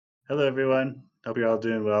Hello, everyone. Hope you're all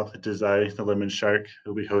doing well. It is I, the Lemon Shark,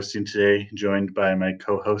 who'll be hosting today, joined by my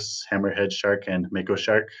co-hosts Hammerhead Shark and Mako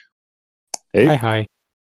Shark. Hey. Hi.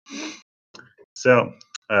 So,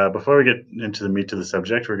 before we get into the meat of the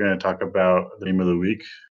subject, we're going to talk about the meme of the week,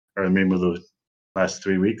 or the meme of the last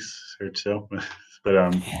 3 weeks or so.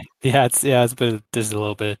 But it's been just a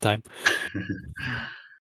little bit of time.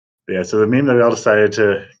 yeah. So the meme that we all decided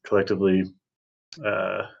to collectively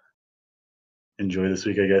enjoy this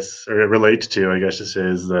week, I guess, or relate to, I guess, just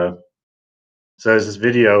is so there's this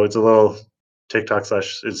video. It's a little TikTok /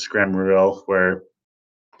 Instagram reel where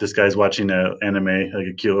this guy's watching an anime, like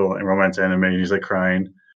a cute little romance anime, and he's like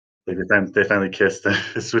crying. Like they finally kissed. And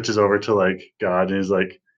it switches over to like God, and he's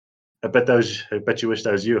like, I bet you wish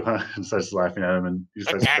that was you, huh?" And starts laughing at him, and he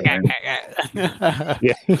starts crying. Yeah.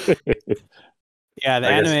 Yeah, the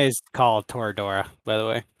I guess- anime is called Toradora, by the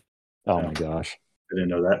way. Oh my gosh. I didn't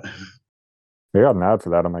know that. I got an ad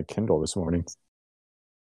for that on my Kindle this morning.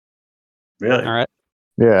 Really? All right.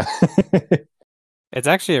 Yeah. It's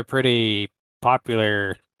actually a pretty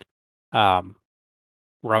popular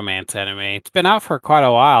romance anime. It's been out for quite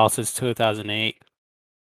a while, since 2008. Oh,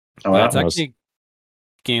 But wow. it's actually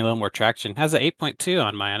getting a little more traction. It has an 8.2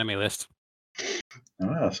 on my anime list. Oh,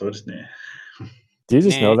 wow. So it's Do you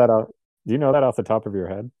just Nah. know that do you know that off the top of your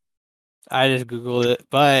head? I just Googled it,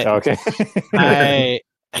 but Okay.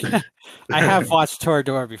 I have watched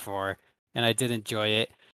Toradora before, and I did enjoy it,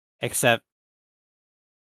 except...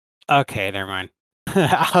 Okay, never mind.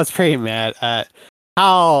 I was pretty mad at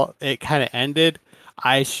how it kind of ended.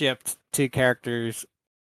 I shipped 2 characters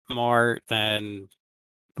more than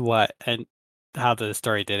what and how the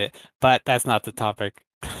story did it, but that's not the topic.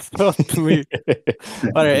 So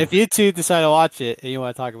but if you two decide to watch it and you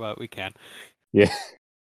want to talk about it, we can. Yeah.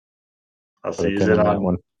 I'll Put a see. Is pin it in that on?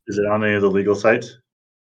 one. Is it on any of the legal sites?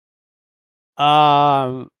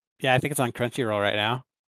 Yeah, I think it's on Crunchyroll right now.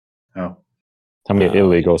 Oh, How many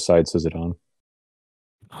illegal sites is it on?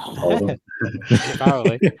 all of them.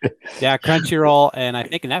 Probably. Yeah, Crunchyroll and I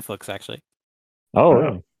think Netflix actually. Oh, Wow.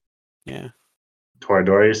 really? Yeah.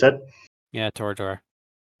 Toradora, you said? Yeah, Toradora.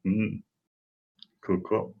 Mm.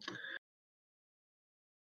 Cool.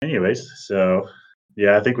 Anyways, so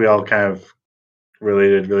yeah, I think we all kind of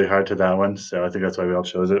related really hard to that one, so I think that's why we all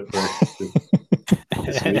chose it for this week. I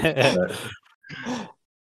just Yeah,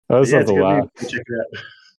 love it's the a good laugh. meme. Go check it out.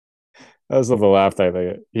 I just love the laugh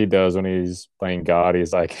that he does when he's playing God.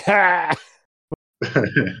 He's like, ha!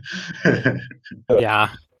 Yeah.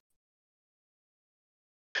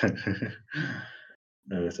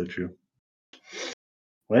 No, that's so true.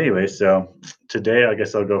 Well, anyway, so today I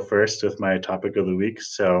guess I'll go first with my topic of the week.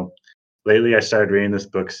 So lately I started reading this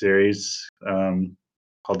book series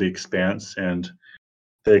called The Expanse, and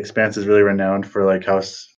The Expanse is really renowned for like how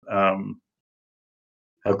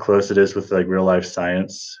close it is with like real life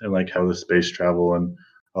science and like how the space travel and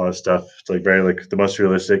all that stuff. It's like very like the most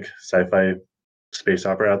realistic sci-fi space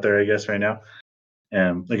opera out there, I guess, right now.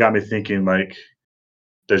 And it got me thinking, like,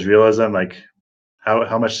 does realism like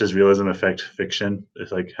how much does realism affect fiction?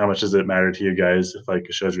 It's like how much does it matter to you guys if like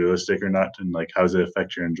a show's realistic or not, and like how does it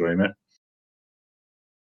affect your enjoyment?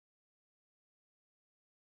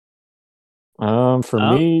 For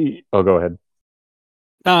me, go ahead.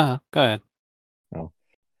 Go ahead.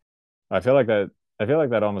 I feel like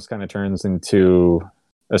that almost kind of turns into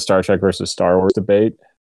a Star Trek versus Star Wars debate.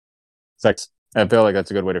 It's like, I feel like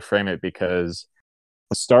that's a good way to frame it, because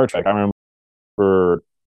Star Trek, I remember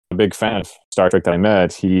a big fan of Star Trek that I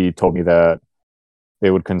met, he told me that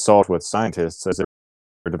they would consult with scientists as they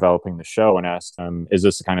were developing the show and ask them, is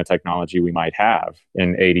this the kind of technology we might have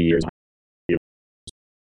in 80 years? And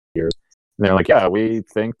they're like, yeah, we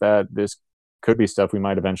think that this could be stuff we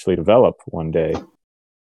might eventually develop one day.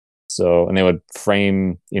 So, and they would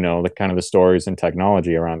frame, the kind of the stories and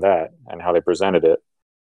technology around that and how they presented it.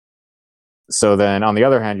 So then on the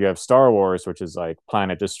other hand, you have Star Wars, which is like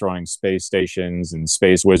planet destroying space stations and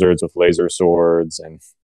space wizards with laser swords and,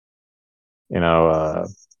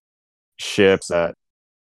 ships that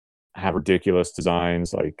have ridiculous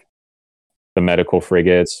designs, like the medical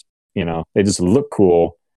frigates. They just look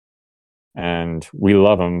cool, and we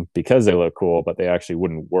love them because they look cool, but they actually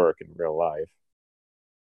wouldn't work in real life.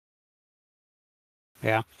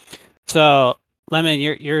 Yeah. So, Lemon,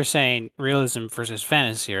 you're saying realism versus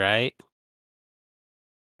fantasy, right?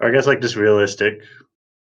 Or I guess like just realistic,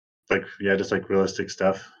 like just like realistic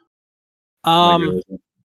stuff. Like realism.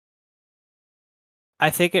 I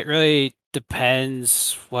think it really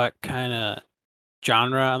depends what kind of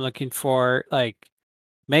genre I'm looking for. Like,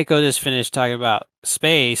 Mako just finished talking about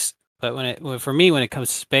space, but for me, when it comes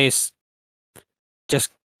to space, just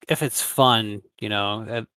if it's fun,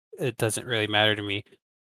 it doesn't really matter to me.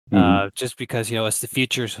 Mhm. Just because it's the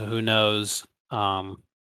future, so who knows?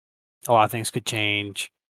 A lot of things could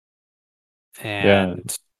change, Yeah,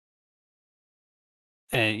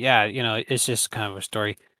 and yeah, it's just kind of a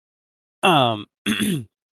story. Um,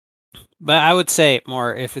 but I would say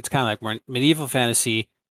more if it's kind of like more medieval fantasy,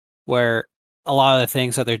 where a lot of the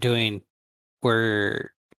things that they're doing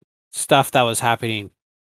were stuff that was happening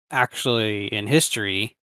actually in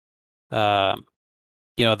history. Um,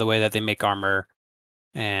 the way that they make armor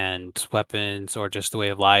and weapons, or just the way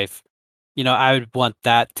of life. I would want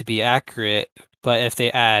that to be accurate. But if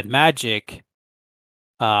they add magic,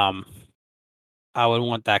 um, I would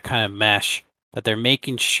want that kind of mesh that they're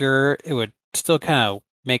making sure it would still kind of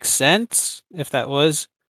make sense if that was.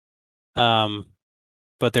 Um,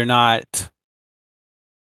 but they're not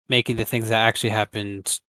making the things that actually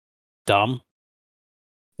happened dumb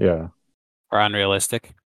yeah. or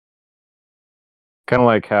unrealistic. Kind of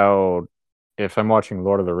like how if I'm watching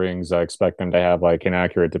Lord of the Rings, I expect them to have like an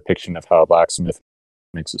accurate depiction of how a blacksmith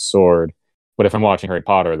makes a sword. But if I'm watching Harry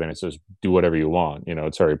Potter, then it's just do whatever you want.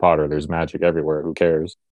 It's Harry Potter. There's magic everywhere. Who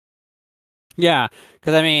cares? Yeah,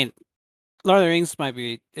 because I mean, Lord of the Rings might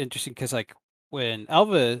be interesting because like when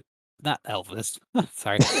not Elvis,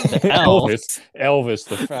 sorry, the Elvis, elves. Elvis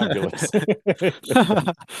the Fabulous.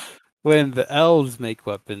 When the elves make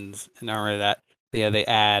weapons and armor that, yeah, they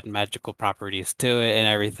add magical properties to it and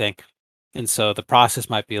everything. And so the process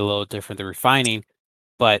might be a little different, the refining,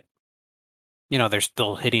 but they're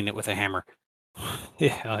still hitting it with a hammer.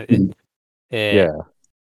 Yeah, it Yeah,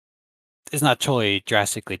 is not totally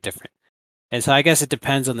drastically different. And so I guess it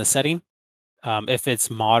depends on the setting. If it's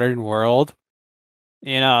modern world,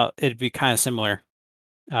 it'd be kind of similar.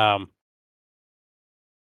 Um,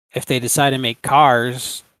 if they decide to make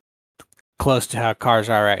cars close to how cars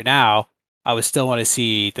are right now, I would still want to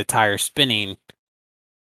see the tires spinning,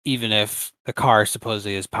 even if the car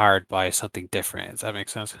supposedly is powered by something different. Does that make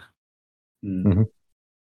sense? Mm. hmm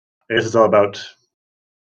I guess it's all about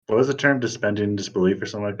what was the term? Suspending disbelief or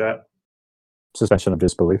something like that. suspension of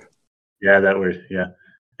disbelief. Yeah, that word. Yeah,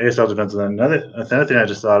 I guess it all depends on that. Another thing I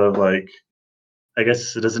just thought of, like, I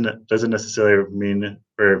guess it doesn't necessarily mean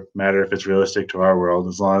or matter if it's realistic to our world,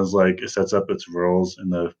 as long as like it sets up its rules in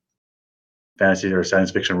the fantasy or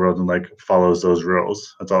science fiction world and like follows those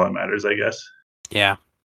rules. That's all that matters, I guess. Yeah.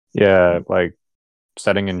 Yeah, like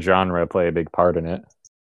setting and genre play a big part in it.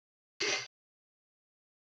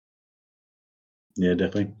 Yeah,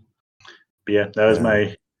 definitely. But yeah, Yeah.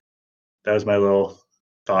 that was my little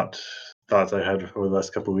thoughts I had over the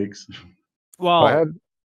last couple of weeks. Well, I Well, had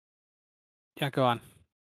yeah, go on.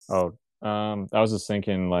 oh, I was just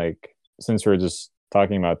thinking like since we are just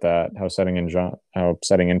talking about that, how setting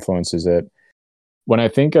influences it. When I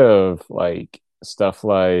think of like stuff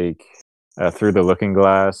like Through the Looking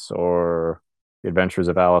Glass or The Adventures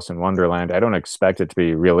of Alice in Wonderland, I don't expect it to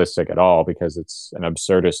be realistic at all because it's an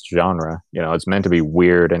absurdist genre. It's meant to be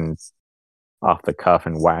weird and off the cuff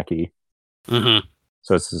and wacky. Mm-hmm.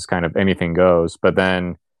 So it's just kind of anything goes. But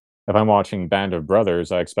then if I'm watching Band of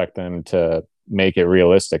Brothers, I expect them to make it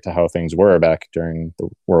realistic to how things were back during the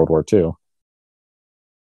World War II.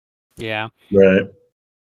 Yeah. Right.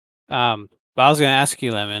 But I was going to ask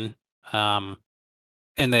you, Lemon, um,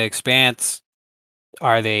 in the Expanse,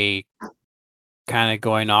 are they kind of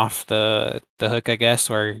going off the hook, I guess,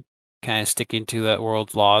 or kind of sticking to that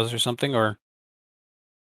world's laws or something, or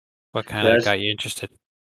what kind of Yes. got you interested?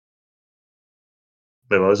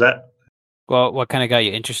 Wait, what was that? Well, what kind of got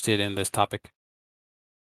you interested in this topic?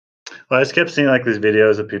 Well, I just kept seeing like these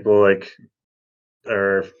videos of people like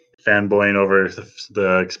are fanboying over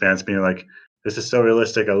the Expanse, being like, "This is so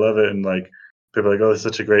realistic, I love it," and like people are like, "Oh, this is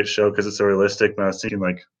such a great show because it's so realistic." But I was thinking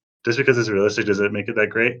like, just because it's realistic, does it make it that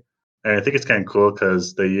great? And I think it's kind of cool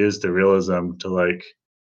because they use the realism to like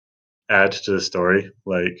add to the story.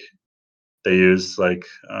 Like they use like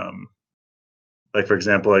for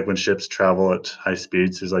example, like when ships travel at high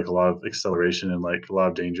speeds, there's like a lot of acceleration and like a lot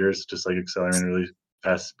of dangers, just like accelerating really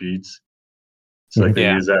fast speeds. So like Mhm. they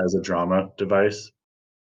Yeah. use that as a drama device.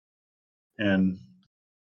 And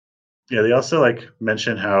yeah, they also like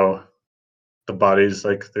mention how the bodies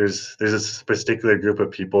like there's this particular group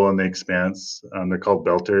of people in the expanse. They're called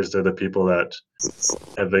belters. They're the people that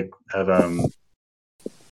have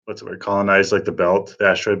what's the word, colonized like the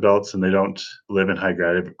asteroid belts, and they don't live in high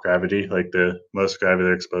gravity. Like the most gravity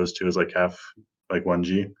they're exposed to is like like 1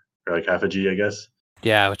 g or like half a g, I guess.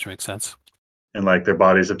 Yeah, which makes sense. And like their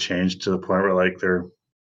bodies have changed to the point where like they're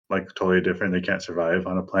like totally different. They can't survive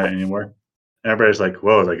on a planet anymore. And everybody's like,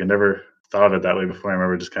 whoa, like I never thought of it that way before. I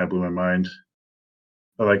remember it just kind of blew my mind.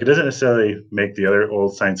 But like, it doesn't necessarily make the other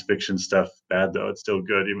old science fiction stuff bad, though. It's still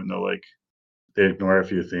good, even though like they ignore a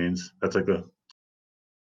few things. That's like the.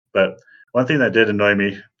 But one thing that did annoy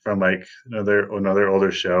me from like another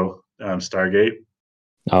older show, Stargate.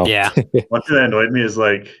 Oh, Yeah. One thing that annoyed me is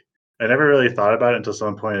like I never really thought about it until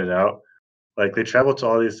someone pointed it out. Like they travel to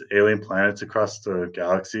all these alien planets across the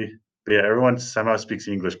galaxy, but yeah, everyone somehow speaks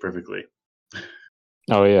English perfectly.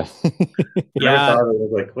 oh yeah. I never Yeah. thought of it. I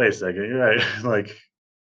was like, wait a second, you're right. Like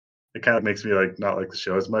it kind of makes me like not like the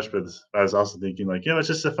show as much, but I was also thinking like, it's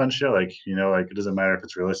just a fun show. Like, like it doesn't matter if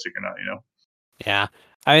it's realistic or not. Yeah.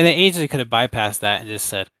 I mean, they easily could have bypassed that and just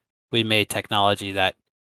said, we made technology that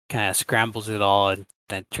kind of scrambles it all and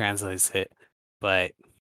then translates it. But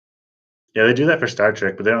Yeah, they do that for Star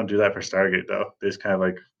Trek, but they don't do that for Stargate though. They just kind of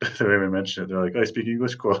like they don't even mention it. They're like, "Oh, I speak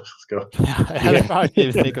English. Cool, let's go." yeah, they probably didn't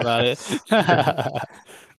even think about it.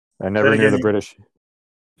 I never knew the British.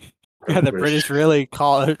 The British really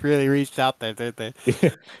reached out there, didn't they?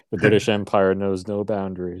 The British Empire knows no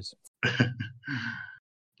boundaries.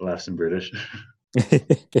 Laughs in British.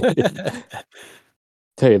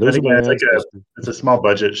 Hey, those are my it's a small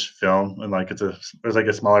budget film, and like there's like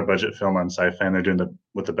a smaller budget film on sci-fi, and they're doing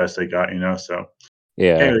with the best they got, So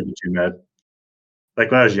yeah, can't really be too mad.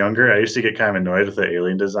 Like when I was younger, I used to get kind of annoyed with the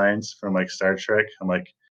alien designs from like Star Trek. I'm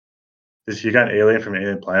like, if you got an alien from an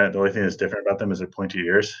alien planet, the only thing that's different about them is their pointy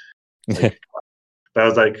ears. Like, but I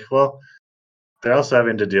was like, well, they're also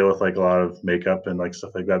having to deal with like a lot of makeup and like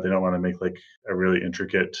stuff like that. They don't want to make like a really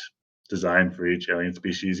intricate design for each alien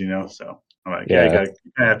species, So I'm like, you kind of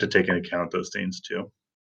have to take into account those things too.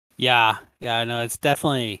 Yeah, no, it's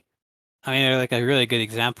definitely. I mean, they're like a really good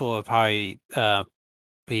example of probably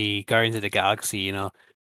the Guardians of the Galaxy.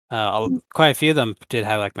 Quite a few of them did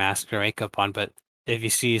have like masks or makeup on, but if you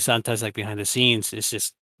see sometimes like behind the scenes, it's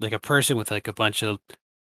just like a person with like a bunch of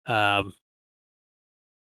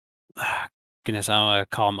goodness, I don't want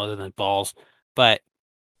to call them other than balls, but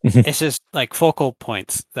it's just like focal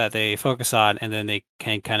points that they focus on, and then they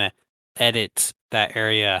can kind of edit that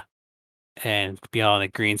area and be on a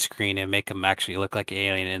green screen and make them actually look like an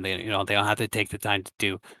alien, and they they don't have to take the time to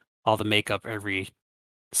do all the makeup every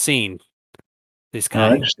scene. They just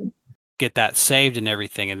kind of get that saved and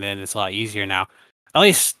everything, and then it's a lot easier now. At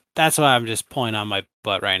least that's why I'm just pulling on my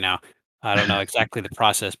butt right now. I don't know exactly the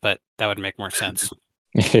process, but that would make more sense.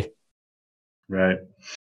 Right.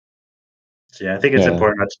 So, yeah, I think it's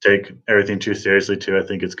important not to take everything too seriously too. I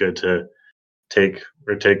think it's good to take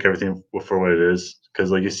everything for what it is,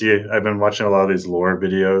 because like you see, I've been watching a lot of these lore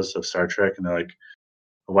videos of Star Trek, and they're like,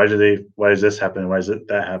 why does this happen? Why does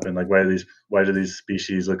that happen? Like, why do these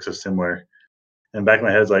species look so similar? And back in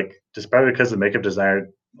my head, it's like just probably because the makeup designer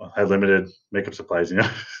had limited makeup supplies,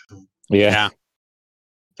 Yeah.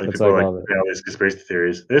 Like people like all these conspiracy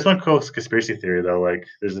theories. There's one cool conspiracy theory though. Like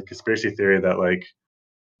there's a conspiracy theory that like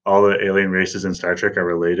all the alien races in Star Trek are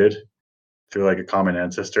related through like a common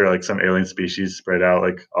ancestor, like some alien species spread out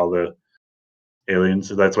like all the aliens.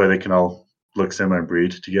 So that's why they can all look similar and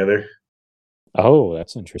breed together. Oh,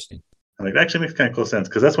 that's interesting. And like that actually makes kind of cool sense,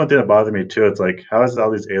 because that's one thing that bothered me too. It's like, how is all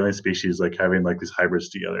these alien species like having like these hybrids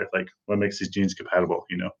together? Like what makes these genes compatible,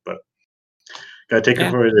 But gotta take it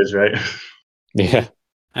for what it is, right? Yeah.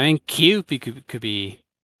 I mean, Q could be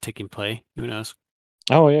taking play. Who knows?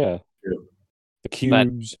 Oh yeah. Yeah. The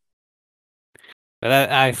Qs. But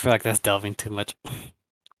I feel like that's delving too much.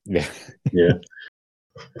 Yeah. Yeah.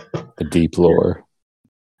 The deep lore.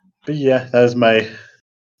 But yeah, that was my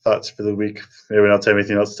thoughts for the week. Anyone else have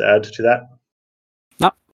anything else to add to that?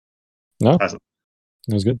 No. Awesome.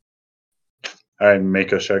 That was good. All right,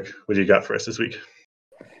 Mako Shark, what do you got for us this week?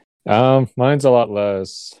 Mine's a lot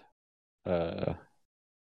less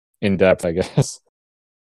in depth, I guess.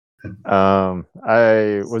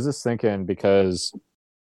 I was just thinking, because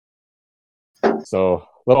so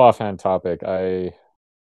a little offhand topic, I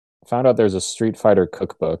found out there's a Street Fighter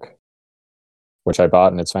cookbook, which I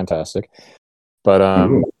bought, and it's fantastic. But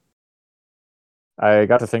I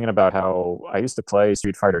got to thinking about how I used to play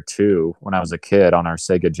Street Fighter 2 when I was a kid on our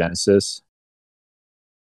Sega Genesis.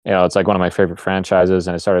 It's like one of my favorite franchises,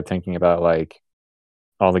 and I started thinking about like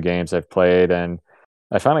all the games I've played, and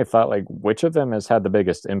I finally thought, like, which of them has had the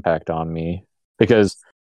biggest impact on me? Because,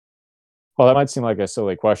 well, that might seem like a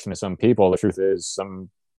silly question to some people. The truth is,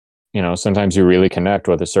 sometimes you really connect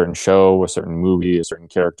with a certain show, a certain movie, a certain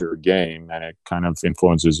character or game, and it kind of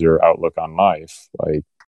influences your outlook on life. Like,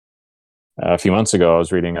 a few months ago, I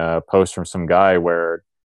was reading a post from some guy where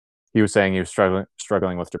he was saying he was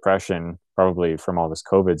struggling with depression, probably from all this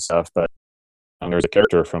COVID stuff, but there was a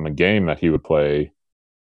character from a game that he would play,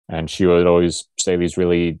 and she would always say these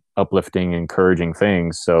really uplifting, encouraging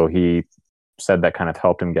things. So he said that kind of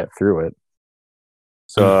helped him get through it.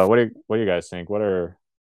 So, what do you guys think? What are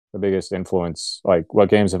the biggest influence? Like, what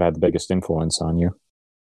games have had the biggest influence on you?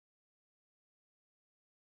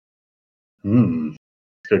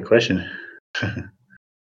 Good question.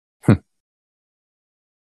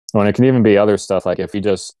 Well, and it can even be other stuff. Like if you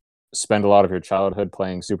just spend a lot of your childhood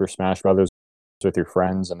playing Super Smash Brothers with your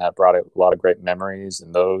friends, and that brought a lot of great memories,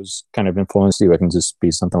 and those kind of influenced you, it can just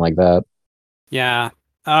be something like that. Yeah.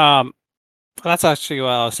 That's actually what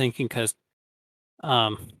I was thinking because,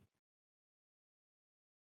 I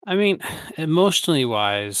mean, emotionally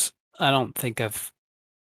wise, I don't think I've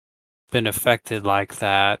been affected like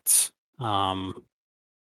that. Um,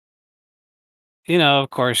 of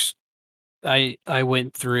course, I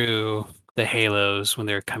went through the Halos when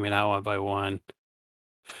they were coming out one by one,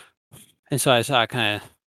 and so I kind of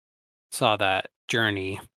saw that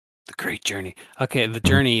journey, the great journey. Okay, the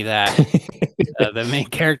journey that the main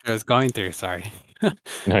character was going through. Sorry. No,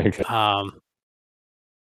 you're good.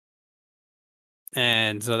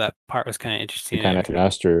 And so that part was kind of interesting. You kind of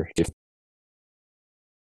Master Chief.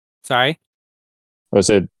 Sorry.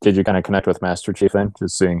 Did you kind of connect with Master Chief then,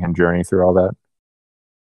 just seeing him journey through all that?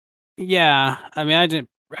 Yeah, I mean,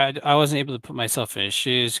 I wasn't able to put myself in his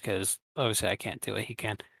shoes because obviously I can't do what he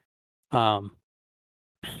can. Also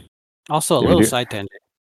a little side tangent.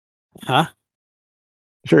 Huh?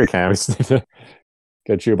 Sure you can. We just need to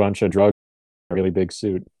get you a bunch of drugs, a really big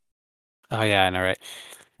suit. Oh yeah, I know, right?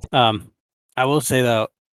 I will say though,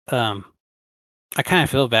 I kind of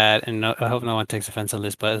feel bad, and I hope no one takes offense on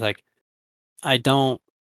this, but it's like I don't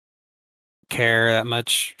care that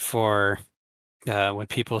much for when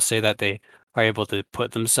people say that they are able to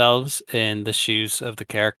put themselves in the shoes of the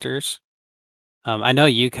characters. I know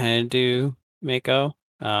you kind of do, Mako.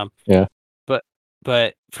 Yeah.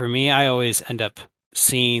 But for me, I always end up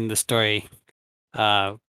seeing the story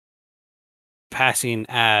uh, passing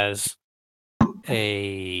as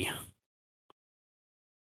a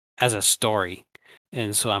story,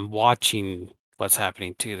 and so I'm watching what's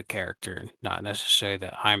happening to the character, not necessarily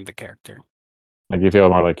that I'm the character. Like you feel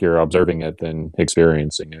more like you're observing it than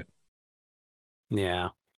experiencing it. Yeah.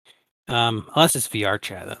 Unless it's VR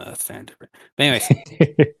chat, then that's kind of different. But anyways,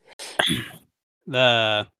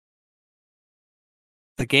 the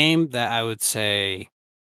game that I would say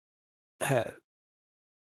that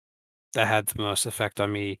had the most effect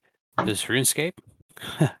on me is RuneScape.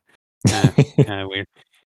 kind of weird.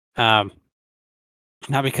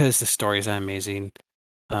 Not because the stories are amazing,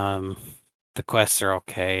 the quests are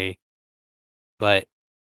okay, but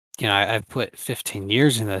I've put 15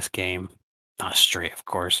 years in this game, not straight, of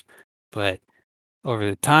course, but over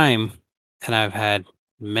the time, and I've had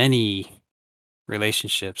many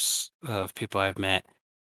relationships of people I've met,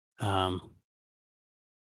 quite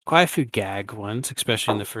a few gag ones,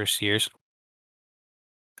 especially in the first years.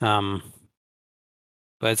 But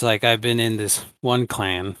it's like I've been in this one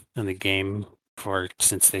clan in the game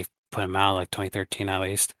since they put them out, like 2013 at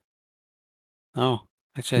least. Oh,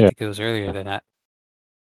 actually, I think it was earlier than that.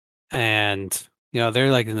 And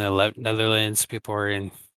they're like in the Netherlands. People are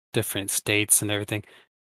in different states and everything,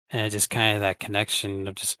 and just kind of that connection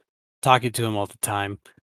of just talking to them all the time,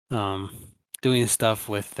 doing stuff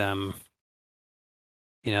with them.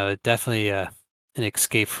 Definitely an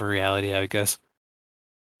escape for reality, I guess.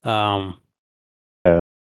 Yeah.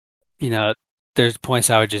 There's points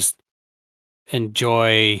I would just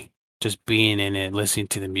enjoy just being in it, listening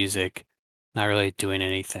to the music, not really doing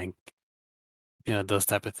anything. Those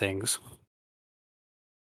type of things.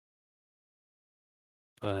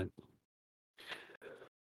 But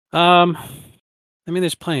I mean,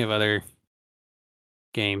 there's plenty of other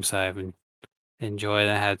games I've enjoyed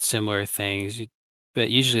that had similar things, but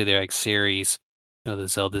usually they're like series, the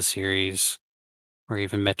Zelda series or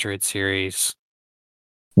even Metroid series.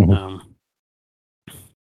 Mhm.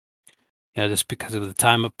 Just because of the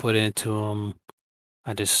time I put into them,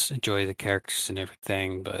 I just enjoy the characters and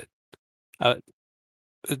everything. But I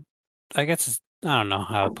guess I don't know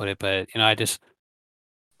how to put it, but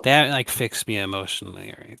they haven't like fixed me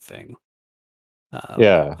emotionally or anything.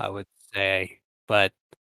 Yeah. I would say, but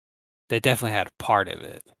they definitely had a part of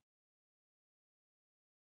it.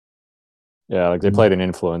 Yeah, like they played an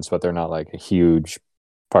influence, but they're not like a huge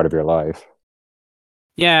part of your life.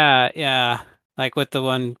 Yeah. Like with the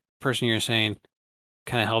one person you're saying,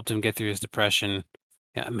 kind of helped him get through his depression.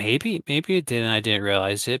 Yeah, maybe it did, and I didn't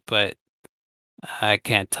realize it, but I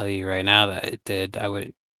can't tell you right now that it did. I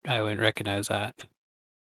wouldn't recognize that.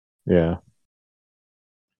 Yeah.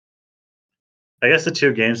 I guess the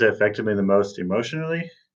two games that affected me the most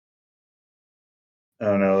emotionally. I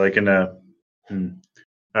don't know, like a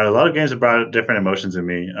lot of games have brought different emotions in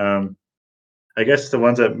me. I guess the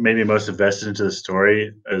ones that made me most invested into the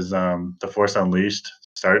story is The Force Unleashed,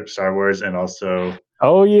 Star Wars, and also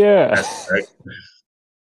Oh yeah. Mass Effect.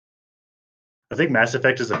 I think Mass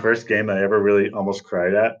Effect is the first game I ever really almost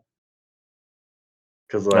cried at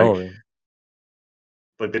because Oh,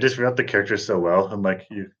 like they just wrote the characters so well, and like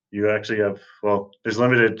you actually have there's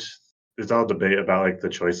limited, there's all debate about like the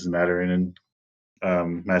choices mattering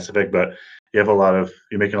in Mass Effect, but you're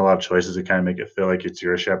making a lot of choices to kind of make it feel like it's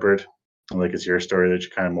your Shepard, and like it's your story that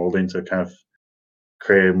you're kind of molding to kind of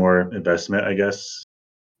create more investment, I guess,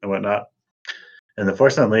 and whatnot. And The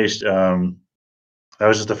Force Unleashed, that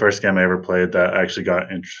was just the first game I ever played that I actually got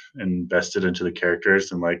invested into the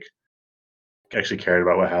characters and like actually cared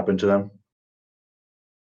about what happened to them.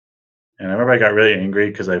 And I remember I got really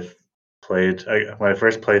angry because when I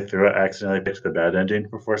first played through it, I accidentally picked the bad ending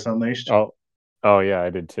for Force Unleashed. oh yeah, I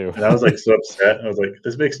did too. And I was like so upset. I was like,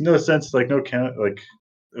 this makes no sense. Like no canon, like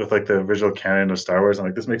with like the original canon of Star Wars. I'm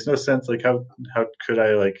like, this makes no sense. Like how could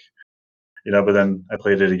I like, but then I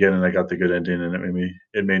played it again and I got the good ending and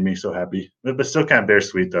it made me so happy. But still kind of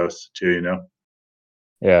bittersweet though too.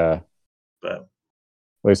 Yeah, at But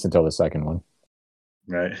least until the second one.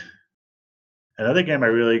 right. Another game I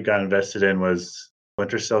really got invested in was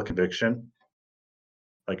Splinter Cell Conviction.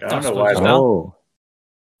 Like I don't know why, Splinter Cell? Oh,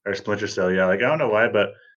 or Splinter Cell, yeah. Like I don't know why,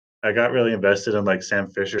 but I got really invested in like Sam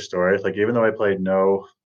Fisher's story. Like even though I played no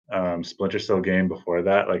Splinter Cell game before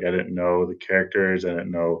that, like I didn't know the characters, I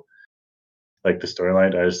didn't know like the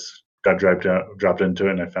storyline. I just got dropped into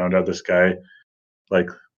it, and I found out this guy like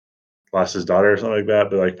lost his daughter or something like that,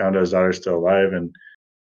 but like found out his daughter's still alive, and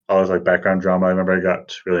all this like background drama. I remember I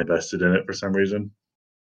got really invested in it for some reason.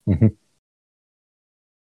 Mhm.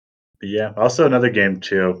 But yeah, also another game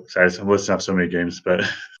too. Sorry, I'm listing off so many games, but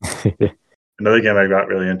another game I got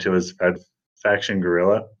really into is Red Faction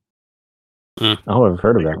Guerrilla. Oh, I've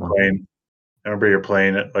heard of Like that you're one. playing, I remember you're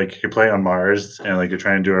playing it like you're playing on Mars, and like you're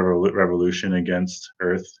trying to do a revolution against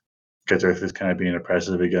Earth because Earth is kind of being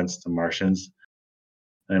oppressive against the Martians.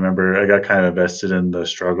 And I remember I got kind of invested in the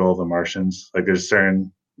struggle of the Martians. Like there's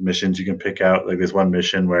certain missions you can pick out. Like there's one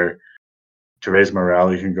mission where to raise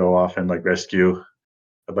morale, you can go off and like rescue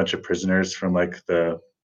a bunch of prisoners from like the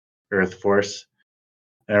Earth Force.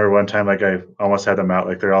 And I remember one time like I almost had them out.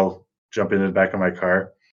 Like they're all jumping in the back of my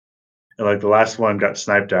car, and like the last one got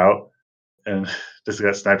sniped out, and just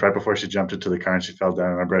got sniped right before she jumped into the car and she fell down. I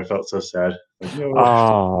remember I felt so sad. Like no.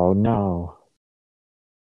 Oh no.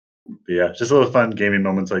 But yeah, just little fun gaming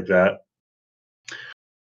moments like that.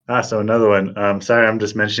 So another one. Sorry, I'm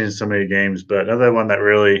just mentioning so many games, but another one that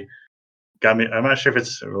really got me. I'm not sure if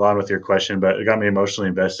it's along with your question, but it got me emotionally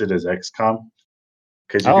invested is XCOM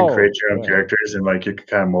because you can create Oh your own yeah. characters and like you can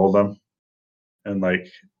kind of mold them, and like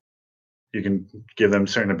you can give them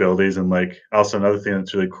certain abilities, and like also another thing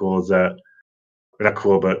that's really cool is that, or not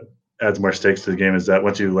cool, but adds more stakes to the game is that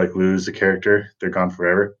once you like lose a character, they're gone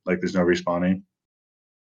forever. Like there's no respawning.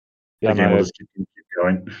 Yeah, The game will my just keep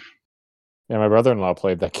going. my brother-in-law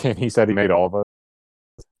played that game. He said he made all of us,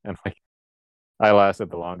 and like I lasted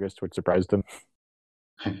the longest, which surprised him.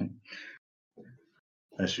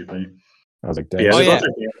 That's too funny. I was like, But "Dang." yeah, Oh, there's yeah. lots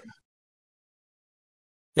of games.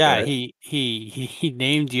 Yeah, Right. he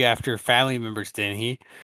named you after family members, didn't he?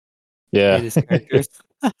 Yeah, And his characters.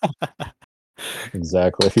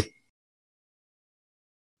 exactly.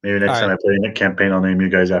 Maybe next time I play a campaign, I'll name you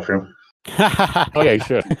guys after him. Oh yeah, you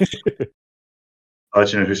should. I'll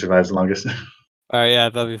let you know who survives the longest. Oh yeah,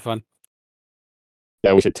 that'll be fun.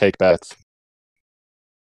 Yeah, we should take bets.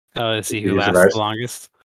 Let's see who Who lasts survives. the longest.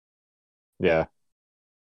 Yeah.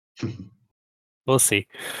 We'll see.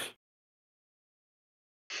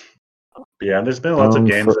 But yeah, there's been lots of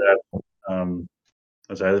games For- that I'm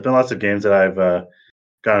sorry, there's been lots of games that I've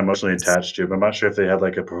got emotionally attached to, but I'm not sure if they had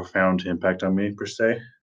like a profound impact on me per se,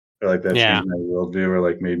 or like that Yeah. changed my worldview, or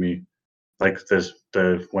like made me like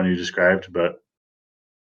the one you described. But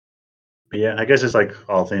yeah, I guess it's like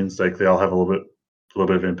all things, like they all have a little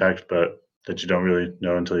bit of impact, but that you don't really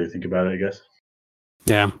know until you think about it, I guess.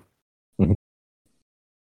 Yeah. Mhm.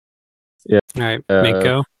 Yeah. All right,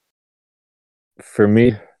 Mako. For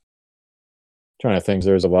me, trying to think,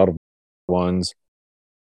 there's a lot of ones.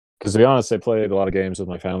 Because to be honest, I played a lot of games with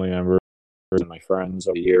my family members and my friends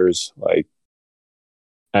over the years. Like,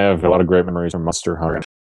 I have a lot of great memories from Monster Hunter,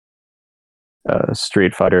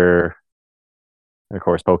 Street Fighter, and of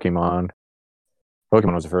course Pokemon.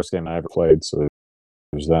 Pokemon was the first game I ever played, so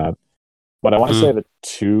there's that. But I want to say the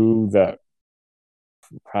two that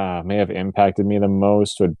may have impacted me the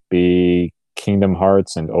most would be Kingdom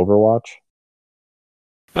Hearts and Overwatch.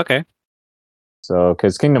 Okay. So,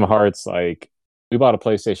 because Kingdom Hearts, like, we bought a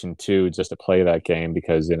PlayStation 2 just to play that game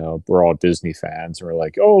because, we're all Disney fans. And we're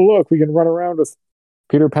like, oh, look, we can run around with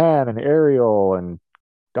Peter Pan and Ariel and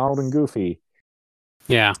Donald and Goofy.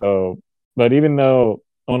 Yeah. So, but even though,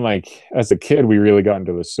 as a kid, we really got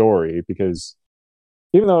into the story because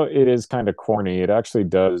even though it is kind of corny, it actually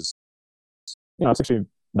does, it's actually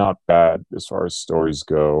not bad as far as stories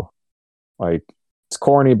go. Like, it's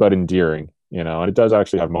corny but endearing, and it does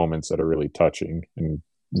actually have moments that are really touching and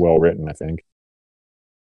well written, I think.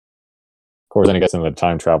 Of course, then it gets into the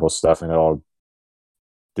time travel stuff and it all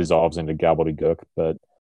dissolves into gobbledygook. But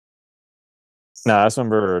no, I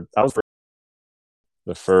remember I was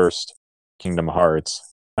the first Kingdom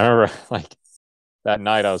Hearts. I remember that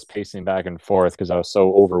night I was pacing back and forth because I was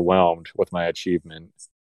so overwhelmed with my achievement.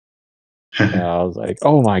 I was like,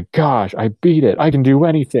 oh my gosh, I beat it. I can do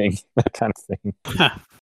anything. That kind of thing.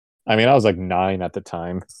 I mean, I was like 9 at the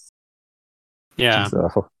time. Yeah.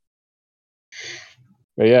 So,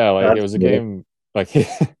 but yeah, it was a game, it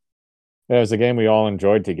was a game we all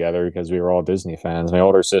enjoyed together because we were all Disney fans. My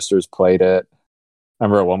older sisters played it. I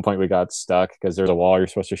remember at one point we got stuck because there's a wall you're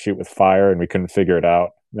supposed to shoot with fire and we couldn't figure it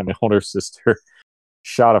out. And then my older sister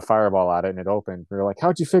shot a fireball at it and it opened. We were like,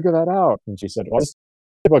 how'd you figure that out? And she said, well, this is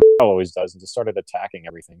what Kyle always does, and just started attacking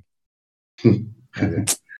everything.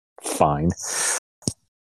 Fine.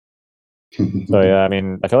 So yeah, I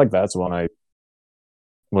mean, I feel like that's one I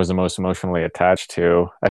was the most emotionally attached to.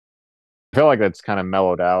 I feel like that's kind of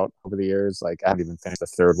mellowed out over the years. Like, I haven't even finished the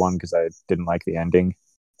third one because I didn't like the ending.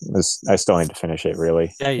 I still need to finish it,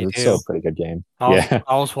 really. Yeah, you it's do. still a pretty good game. I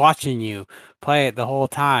was watching you play it the whole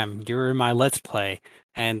time. You were in my Let's Play,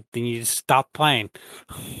 and then you just stopped playing.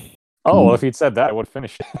 Oh, well, if you'd said that, I would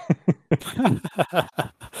finish it.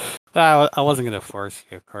 I wasn't going to force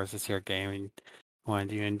you. Of course, it's your game, and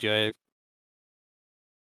wanted you to enjoy it.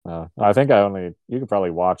 I think you could probably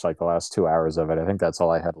watch the last 2 hours of it. I think that's all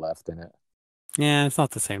I had left in it. Yeah, it's not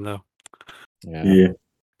the same, though. Yeah.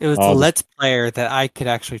 It was the Let's Player that I could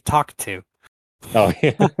actually talk to. Oh,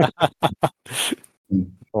 yeah. Well,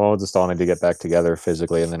 we'll just all need to get back together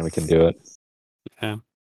physically, and then we can do it. Yeah.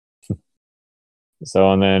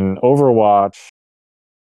 So, and then Overwatch,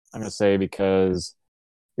 I'm going to say because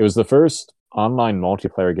it was the first online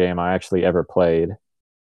multiplayer game I actually ever played.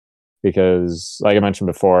 Because, like I mentioned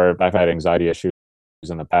before, I've had anxiety issues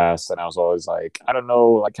in the past, and I was always like, I don't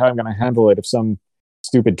know how I'm going to handle it if some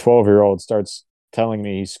stupid 12-year-old starts telling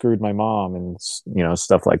me he screwed my mom and,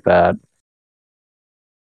 stuff like that.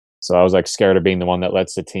 So I was scared of being the one that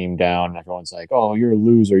lets the team down, and everyone's like, oh, you're a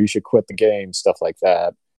loser, you should quit the game, stuff like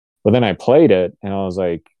that. But then I played it, and I was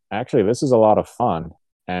like, actually, this is a lot of fun,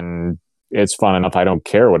 and it's fun enough I don't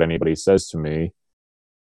care what anybody says to me.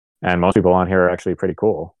 And most people on here are actually pretty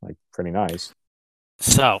cool, pretty nice.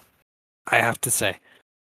 So, I have to say,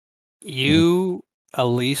 you, at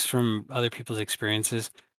least from other people's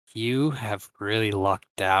experiences, you have really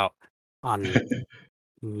lucked out on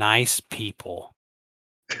nice people.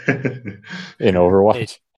 In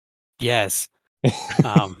Overwatch? Yes.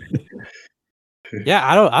 Yeah,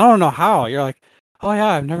 I don't know how. You're like, oh yeah,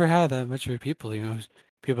 I've never had that much of people.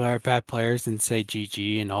 People are bad players and say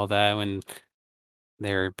GG and all that when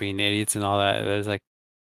they're being idiots and all that. It was like,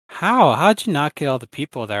 how'd you not get all the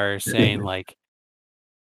people that are saying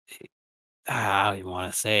I don't even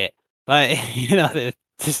want to say it, but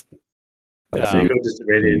just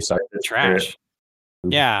trash.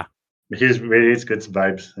 Yeah. He just radiates good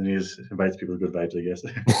vibes, and he just invites people good vibes, I guess.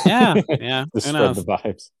 Yeah. Just spread the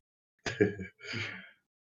vibes.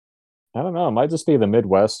 I don't know. It might just be the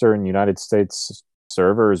Midwestern United States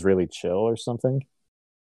server is really chill or something.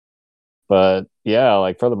 But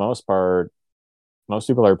yeah, for the most part, most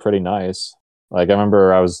people are pretty nice. I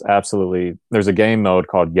remember there's a game mode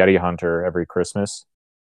called Yeti Hunter every Christmas,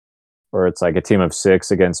 where it's a team of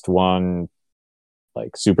 6 against one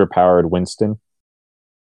super powered Winston.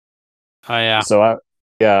 Oh yeah. So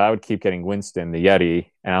I would keep getting Winston, the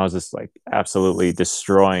Yeti, and I was just absolutely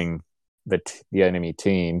destroying the enemy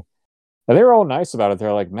team. And they were all nice about it.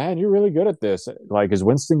 They're like, man, you're really good at this. Is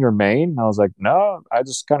Winston your main? And I was like, no, I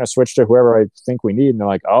just kind of switched to whoever I think we need. And they're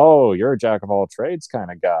like, oh, you're a jack of all trades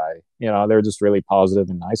kind of guy. They're just really positive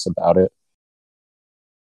and nice about it.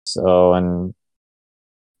 So, and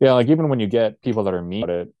yeah, even when you get people that are mean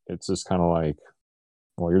about it, it's just kind of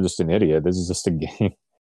well, you're just an idiot. This is just a game.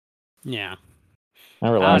 Yeah. I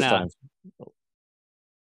remember last time.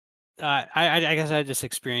 I guess I just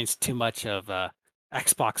experienced too much of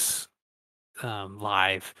Xbox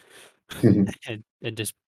Live and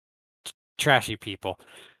just trashy people.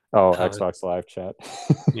 Oh, Xbox Live chat.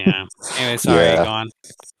 Yeah. Anyway, sorry, go on.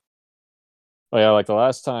 Well, yeah, the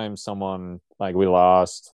last time someone we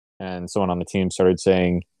lost, and someone on the team started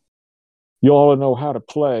saying, "Y'all know how to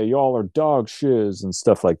play. Y'all are dog shiz," and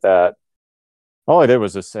stuff like that. All I did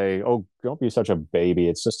was just say, "Oh, don't be such a baby.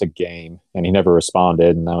 It's just a game." And he never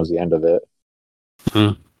responded, and that was the end of it.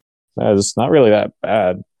 It's not really that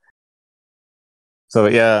bad. So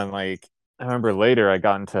yeah, and like I remember later I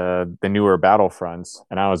got into the newer Battlefronts,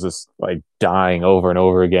 and I was just like dying over and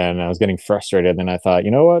over again. And I was getting frustrated. And then I thought,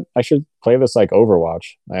 you know what? I should play this like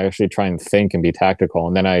Overwatch. I actually try and think and be tactical.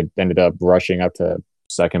 And then I ended up rushing up to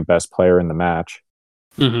second best player in the match.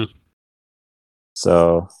 Mm-hmm.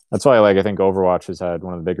 So that's why I think Overwatch has had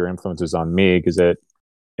one of the bigger influences on me, because it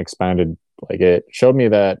expanded, like it showed me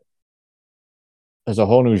that there's a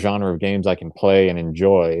whole new genre of games I can play and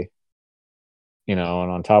enjoy, and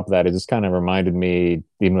on top of that, it just kind of reminded me,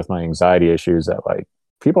 even with my anxiety issues, that like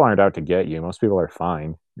people aren't out to get you. Most people are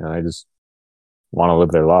fine. They just want to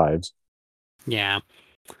live their lives. Yeah.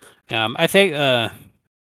 I think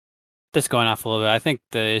just going off a little bit, I think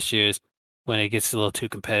the issue is when it gets a little too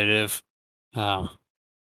competitive.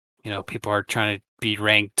 People are trying to be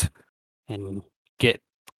ranked and get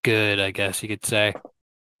good, I guess you could say.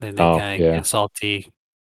 Then they kind of get salty.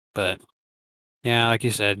 But yeah, like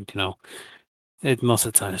you said, most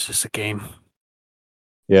of the time it's just a game.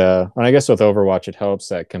 Yeah, and I guess with Overwatch, it helps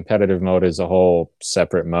that competitive mode is a whole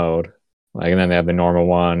separate mode. And then they have the normal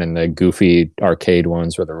one and the goofy arcade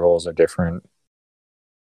ones where the roles are different.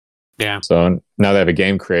 Yeah. So now they have a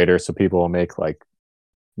game creator, so people will make like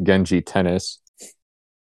Genji Tennis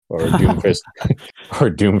or Doomfist or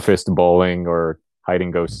Doomfist Bowling or Hide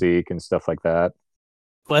and Go Seek and stuff like that.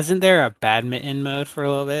 Wasn't there a badminton mode for a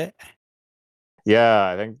little bit? Yeah,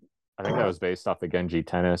 I think that was based off the Genji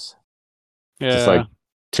Tennis. Yeah. Just like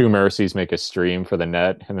two Mercies make a stream for the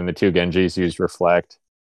net, and then the two Genjis use Reflect.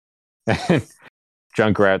 And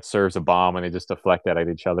Junkrat serves a bomb, and they just deflect that at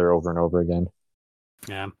each other over and over again.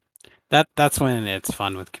 Yeah, that's when it's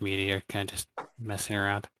fun with community. You're kind of just messing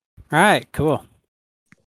around. All right, cool.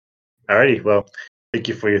 Alrighty, well, thank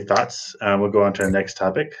you for your thoughts. We'll go on to our next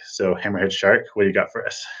topic. So, Hammerhead Shark, what do you got for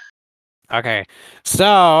us? Okay,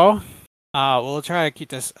 so we'll try to keep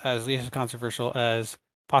this as least controversial as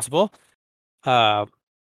possible. But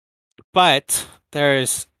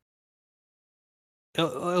there's it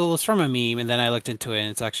was from a meme, and then I looked into it,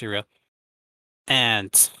 and it's actually real.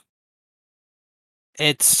 And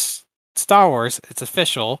it's Star Wars. It's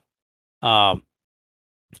official.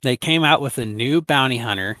 They came out with a new bounty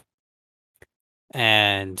hunter,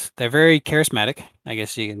 and they're very charismatic. I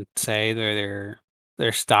guess you can say their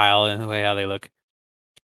style and the way how they look.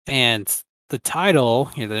 And the title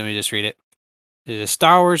here, let me just read it. Is a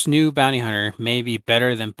Star Wars new bounty hunter may be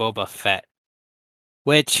better than Boba Fett,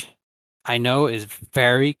 which I know is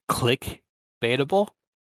very clickbaitable,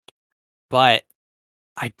 but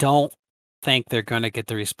I don't think they're going to get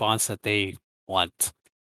the response that they want.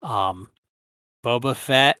 Boba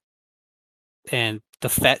Fett and the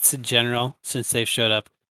Fetts in general, since they've showed up,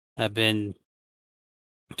 have been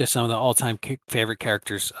just some of the all-time favorite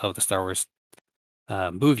characters of the Star Wars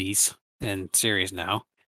movies and series now.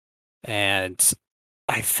 And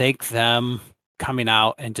I think them coming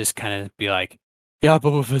out and just kind of be like, yeah,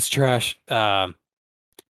 Boba Fett's trash,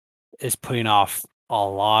 is putting off a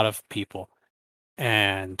lot of people.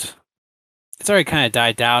 And it's already kind of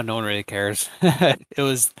died down. No one really cares. It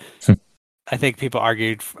was, I think people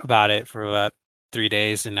argued about it for about 3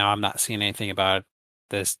 days, and now I'm not seeing anything about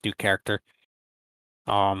this new character.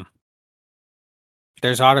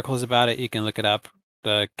 There's articles about it. You can look it up.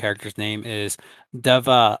 The character's name is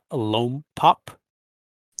Deva Lompop.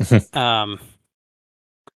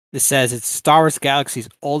 It says it's Star Wars Galaxy's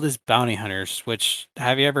oldest bounty hunters. Which,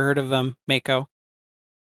 have you ever heard of them, Mako?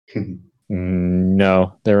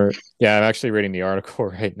 No, I'm actually reading the article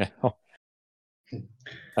right now.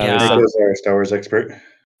 Mako's our Star Wars expert.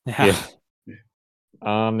 Yeah.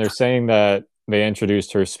 They're saying that they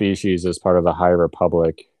introduced her species as part of the High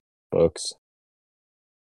Republic books.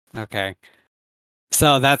 Okay.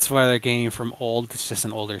 So that's where they're getting from old. It's just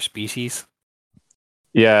an older species.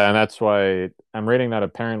 Yeah, and that's why I'm reading that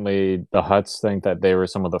apparently the Hutts think that they were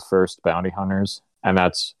some of the first bounty hunters. And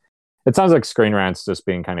it sounds like Screen Rant's just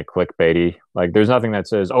being kind of clickbaity. Like there's nothing that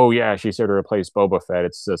says, oh yeah, she's here to replace Boba Fett.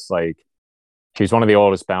 It's just like she's one of the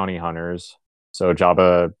oldest bounty hunters. So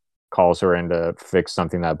Jabba calls her in to fix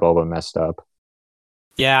something that Boba messed up.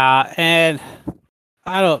 Yeah, and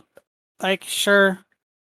I don't sure.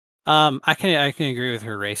 I can agree with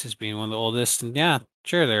her race as being one of the oldest, and yeah,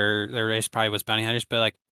 sure, their race probably was bounty hunters, but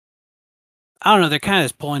like I don't know, they're kind of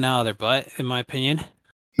just pulling out of their butt, in my opinion.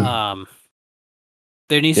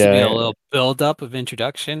 There needs to be a little build up of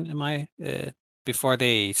introduction in my before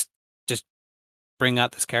they just bring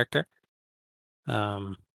out this character.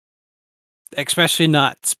 Especially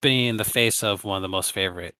not being in the face of one of the most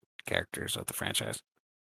favorite characters of the franchise.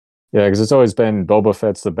 Yeah, because it's always been Boba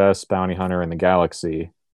Fett's the best bounty hunter in the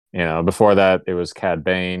galaxy. Before that it was Cad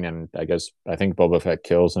Bane, and I think Boba Fett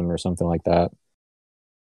kills him or something like that.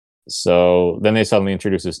 So then they suddenly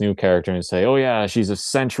introduce this new character and say, "Oh yeah, she's a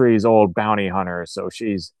centuries-old bounty hunter, so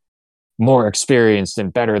she's more experienced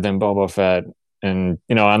and better than Boba Fett." And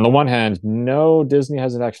on the one hand, no, Disney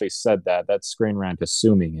hasn't actually said that. That's Screen Rant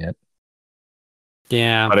assuming it.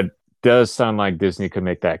 Yeah, but it does sound like Disney could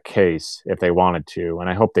make that case if they wanted to, and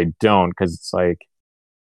I hope they don't, because it's like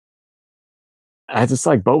I just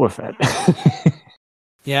like Boba Fett.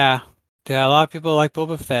 yeah. A lot of people like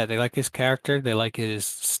Boba Fett. They like his character. They like his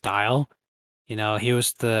style. He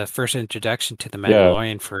was the first introduction to the Yeah.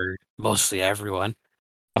 Mandalorian for mostly everyone.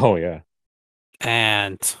 Oh yeah.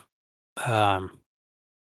 And,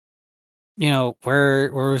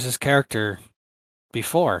 where was his character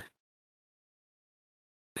before?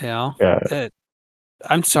 Yeah.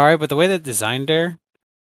 I'm sorry, but the way they designed her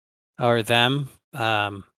or them,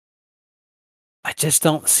 I just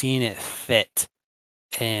don't see it fit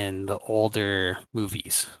in the older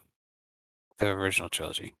movies, the original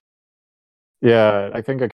trilogy. Yeah, I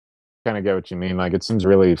think I kind of get what you mean. Like, it seems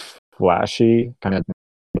really flashy, kind of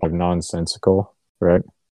nonsensical, right?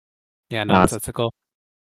 Yeah, nonsensical.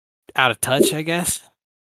 Out of touch, I guess.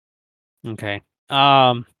 Okay.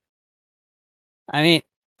 I mean,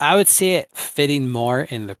 I would see it fitting more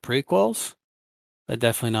in the prequels, but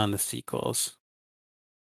definitely not in the sequels.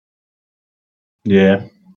 Yeah.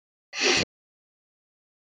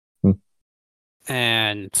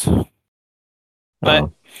 And, but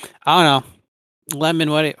I don't know. Lemon,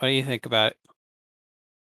 what do you think about it?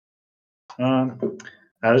 I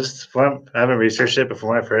haven't researched it, but from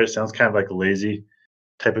what I've heard, it sounds kind of like a lazy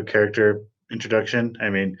type of character introduction. I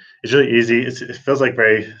mean, it's really easy. It feels like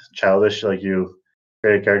very childish. Like you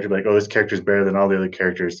create a character like, oh, this character's better than all the other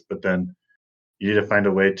characters, but then you need to find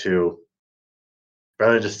a way to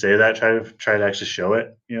rather than just say that, try to actually show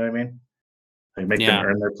it. You know what I mean? Like make them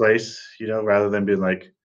earn their place. Rather than being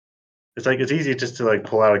like, it's easy just to like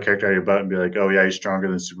pull out a character out of your butt and be like, oh yeah, he's stronger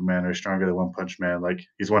than Superman or stronger than One Punch Man. Like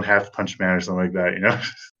he's one half Punch Man or something like that.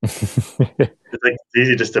 It's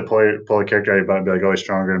easy just to pull a character out of your butt and be like, oh, he's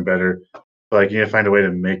stronger and better. But like you need to find a way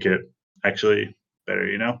to make it actually better.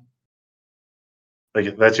 Like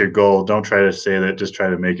if that's your goal, don't try to say that. Just try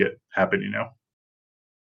to make it happen.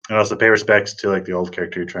 And also pay respects to like the old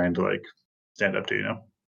character you're trying to like stand up to.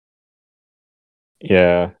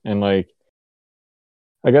 Yeah, and like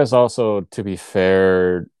I guess also, to be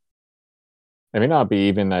fair, it may not be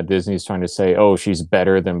even that Disney's trying to say, oh, she's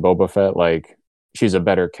better than Boba Fett, like she's a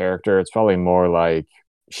better character. It's probably more like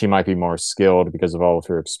she might be more skilled because of all of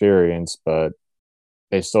her experience, but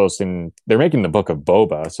they're making the book of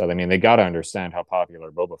Boba, so I mean they gotta understand how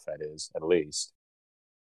popular Boba Fett is, at least.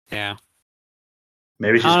 Yeah.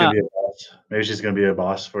 Maybe she's gonna be a boss. Maybe she's gonna be a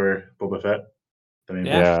boss for Boba Fett.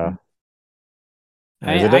 Yeah.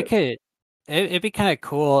 I could. It'd be kind of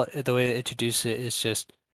cool the way they introduce it. Is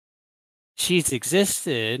just she's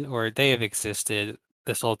existed or they have existed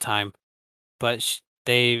this whole time, but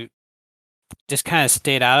they just kind of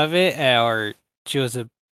stayed out of it, or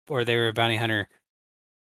they were a bounty hunter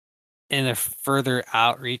in the further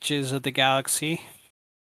outreaches of the galaxy.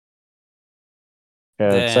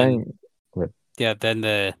 Yeah,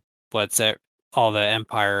 then all the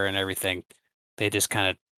Empire and everything, they just kind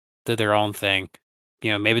of did their own thing.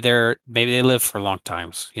 Maybe they live for long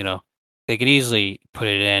times. They could easily put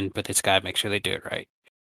it in, but they just gotta make sure they do it right.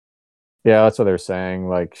 Yeah, that's what they're saying.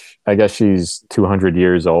 Like, I guess she's 200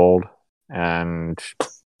 years old, and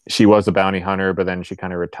she was a bounty hunter, but then she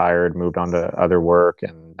kind of retired, moved on to other work,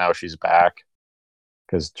 and now she's back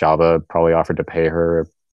because Jabba probably offered to pay her a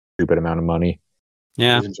stupid amount of money.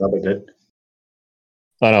 Yeah. Isn't Jabba dead?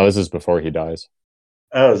 Oh no, this is before he dies.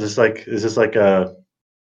 Oh, is this like a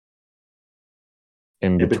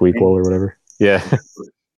in-between or whatever? Yeah.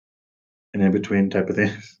 An in-between type of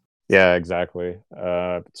thing. Yeah, exactly.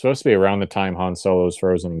 It's supposed to be around the time Han Solo's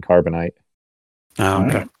frozen in carbonite. Oh,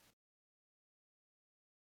 okay.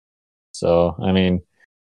 So, I mean,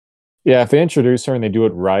 yeah, if they introduce her and they do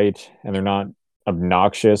it right and they're not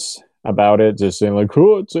obnoxious about it, just saying like,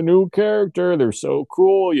 oh, it's a new character, they're so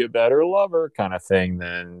cool, you better love her kind of thing,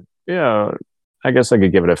 then yeah, I guess I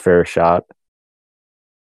could give it a fair shot.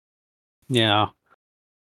 Yeah.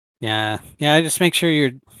 Just make sure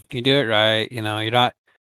you do it right. You're not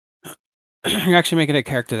you're actually making a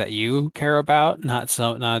character that you care about, not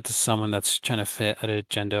just someone that's trying to fit an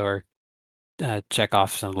agenda or check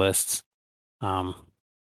off some lists.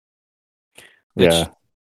 Which, Yeah.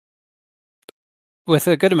 with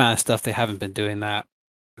a good amount of stuff, they haven't been doing that.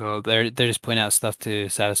 So they're just putting out stuff to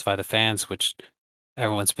satisfy the fans, which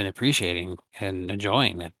everyone's been appreciating and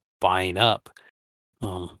enjoying and buying up.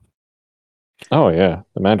 Oh yeah,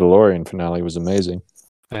 the Mandalorian finale was amazing.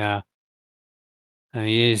 Yeah, I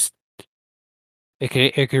mean, it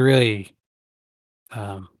could really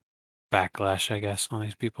backlash, I guess, on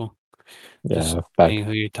these people. Just Yeah, depending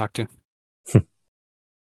who you talk to. that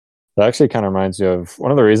actually kind of reminds me of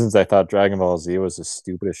one of the reasons I thought Dragon Ball Z was the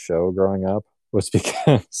stupidest show growing up was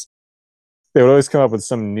because they would always come up with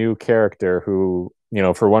some new character who,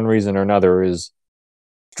 for one reason or another is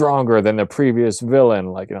stronger than the previous villain.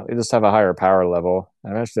 Like, they just have a higher power level.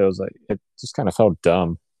 And eventually I was like, it just kind of felt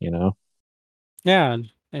dumb, Yeah, and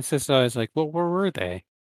it's just always like, well, where were they?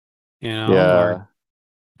 Or Yeah.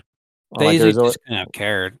 Well, they like usually there's just kind of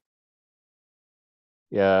cared.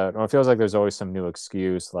 yeah, well, it feels like there's always some new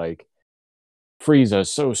excuse, like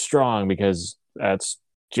Frieza's so strong because that's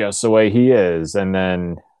just the way he is, and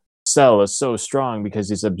then Cell is so strong because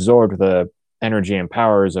he's absorbed the energy and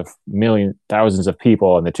powers of thousands of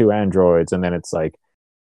people and the two androids, and then it's like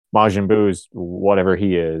Majin Buu's whatever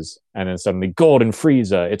he is, and then suddenly Golden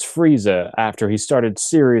Frieza, it's Frieza after he started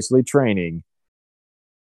seriously training.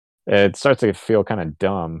 It starts to feel kind of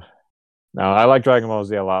dumb. Now, I like Dragon Ball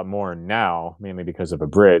Z a lot more now, mainly because of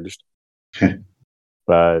Abridged,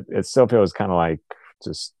 but it still feels kind of like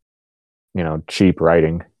just, cheap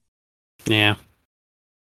writing. Yeah.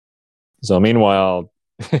 So, meanwhile,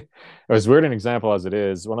 as weird an example as it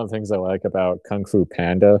is, one of the things I like about Kung Fu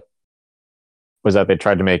Panda was that they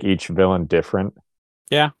tried to make each villain different.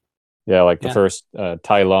 Yeah. Yeah, like the Yeah. first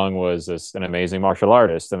Tai Lung was an amazing martial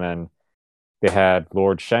artist, and then they had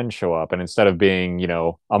Lord Shen show up, and instead of being,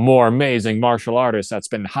 a more amazing martial artist that's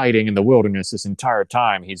been hiding in the wilderness this entire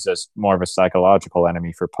time, he's just more of a psychological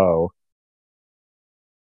enemy for Po.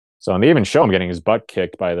 So, and they even show him getting his butt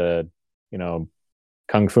kicked by the,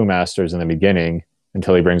 kung fu masters in the beginning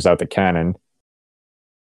until he brings out the cannon.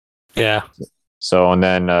 Yeah. So, and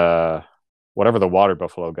then whatever the water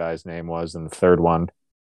buffalo guy's name was in the third one,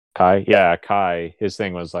 Kai. Yeah, Kai. His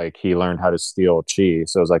thing was like he learned how to steal chi,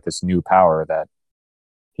 so it was like this new power that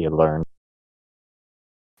he had learned.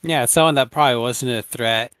 Yeah, someone that probably wasn't a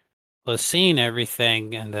threat was seeing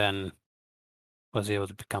everything and then was able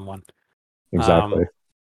to become one. Exactly.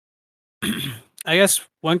 I guess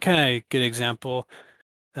one kind of good example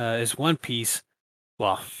is One Piece.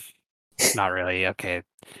 Well, not really. Okay,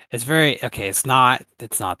 it's very okay. It's not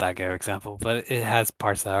that good of example, but it has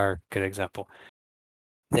parts that are good example.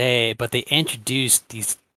 They introduced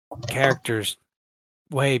these characters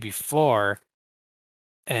way before,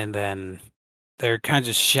 and then they're kind of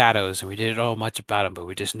just shadows, and we didn't know much about them, but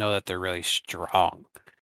we just know that they're really strong.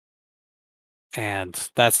 And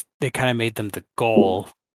they kind of made them the goal,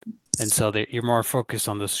 and so you're more focused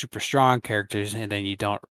on the super strong characters, and then you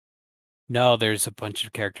don't know there's a bunch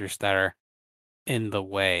of characters that are in the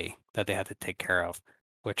way that they have to take care of,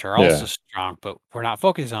 which are also strong, but we're not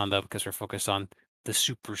focused on them because we're focused on the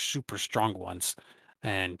super strong ones,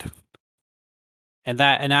 and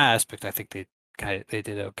that in that aspect, I think they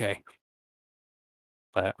did okay.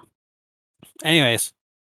 But anyways,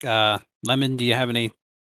 Lemon, do you have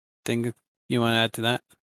anything you want to add to that?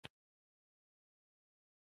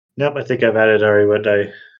 Nope, I think I've added already what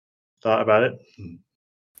I thought about it.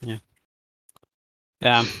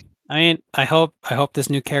 Yeah. I mean, I hope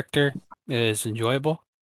this new character is enjoyable.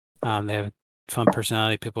 They have fun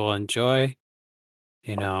personality people will enjoy.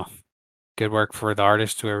 Good work for the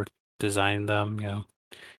artist whoever designed them.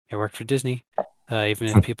 It worked for Disney. Even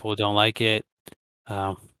if people don't like it,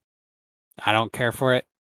 I don't care for it.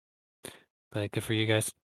 But good for you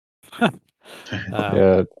guys. Yeah.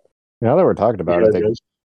 Now that we're talking about it,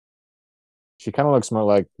 she kind of looks she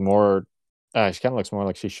kind of looks more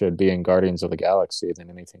like she should be in Guardians of the Galaxy than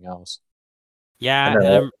anything else. Yeah,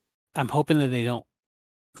 and I'm hoping that they don't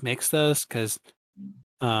mix those because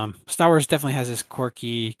Star Wars definitely has this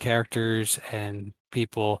quirky characters and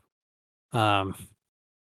people, but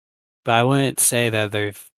I wouldn't say that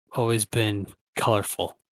they've always been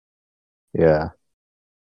colorful. Yeah,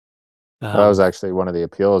 that was actually one of the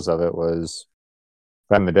appeals of it. Was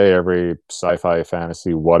back in the day, every sci-fi,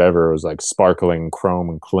 fantasy, whatever, was like sparkling, chrome,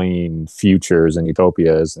 and clean futures and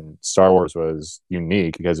utopias, and Star Wars was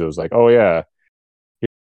unique because it was like, oh yeah,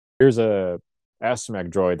 here's a astromech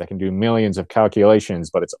droid that can do millions of calculations,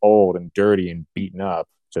 but it's old and dirty and beaten up,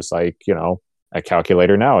 just like, a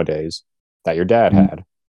calculator nowadays that your dad had.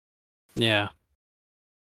 Yeah.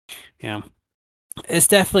 It's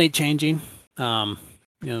definitely changing. The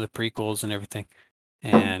prequels and everything.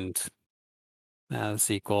 And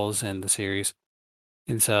sequels and the series.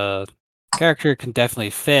 And so character can definitely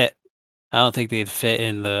fit. I don't think they'd fit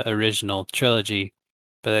in the original trilogy,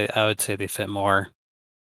 but I would say they fit more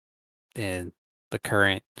in the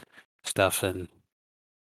current stuff in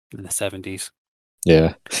the 70s.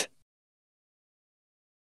 Yeah.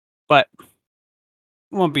 But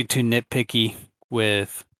won't be too nitpicky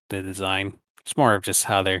with the design. It's more of just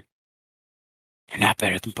how you're not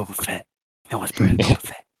better than Boba Fett. No one's better than Boba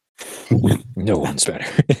Fett. No one's better.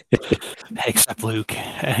 Except Luke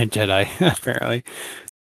and Jedi, apparently.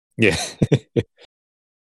 Yeah.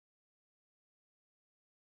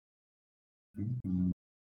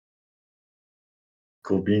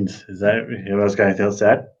 Cool beans. Is that you know, got anything else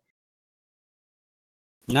to add?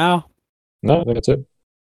 No, No, I think that's it.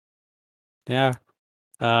 yeah.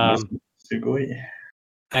 Sugoi.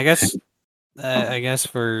 I guess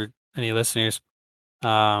for any listeners,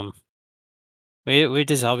 we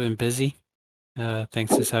just all been busy. Things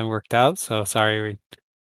just haven't worked out, so sorry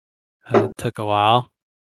we took a while.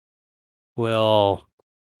 We'll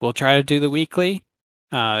try to do the weekly.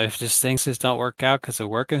 If just things just don't work out because of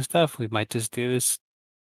work and stuff, we might just do this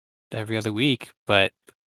every other week. But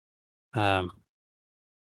we'll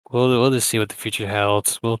just see what the future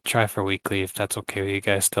holds. We'll try for weekly if that's okay with you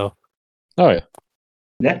guys still. Oh yeah.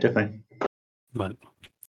 Yeah, definitely. But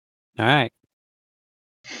all right.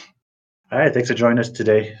 All right. Thanks for joining us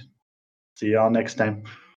today. See y'all next time.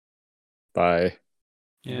 Bye.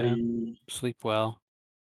 Yeah. Bye. Sleep well.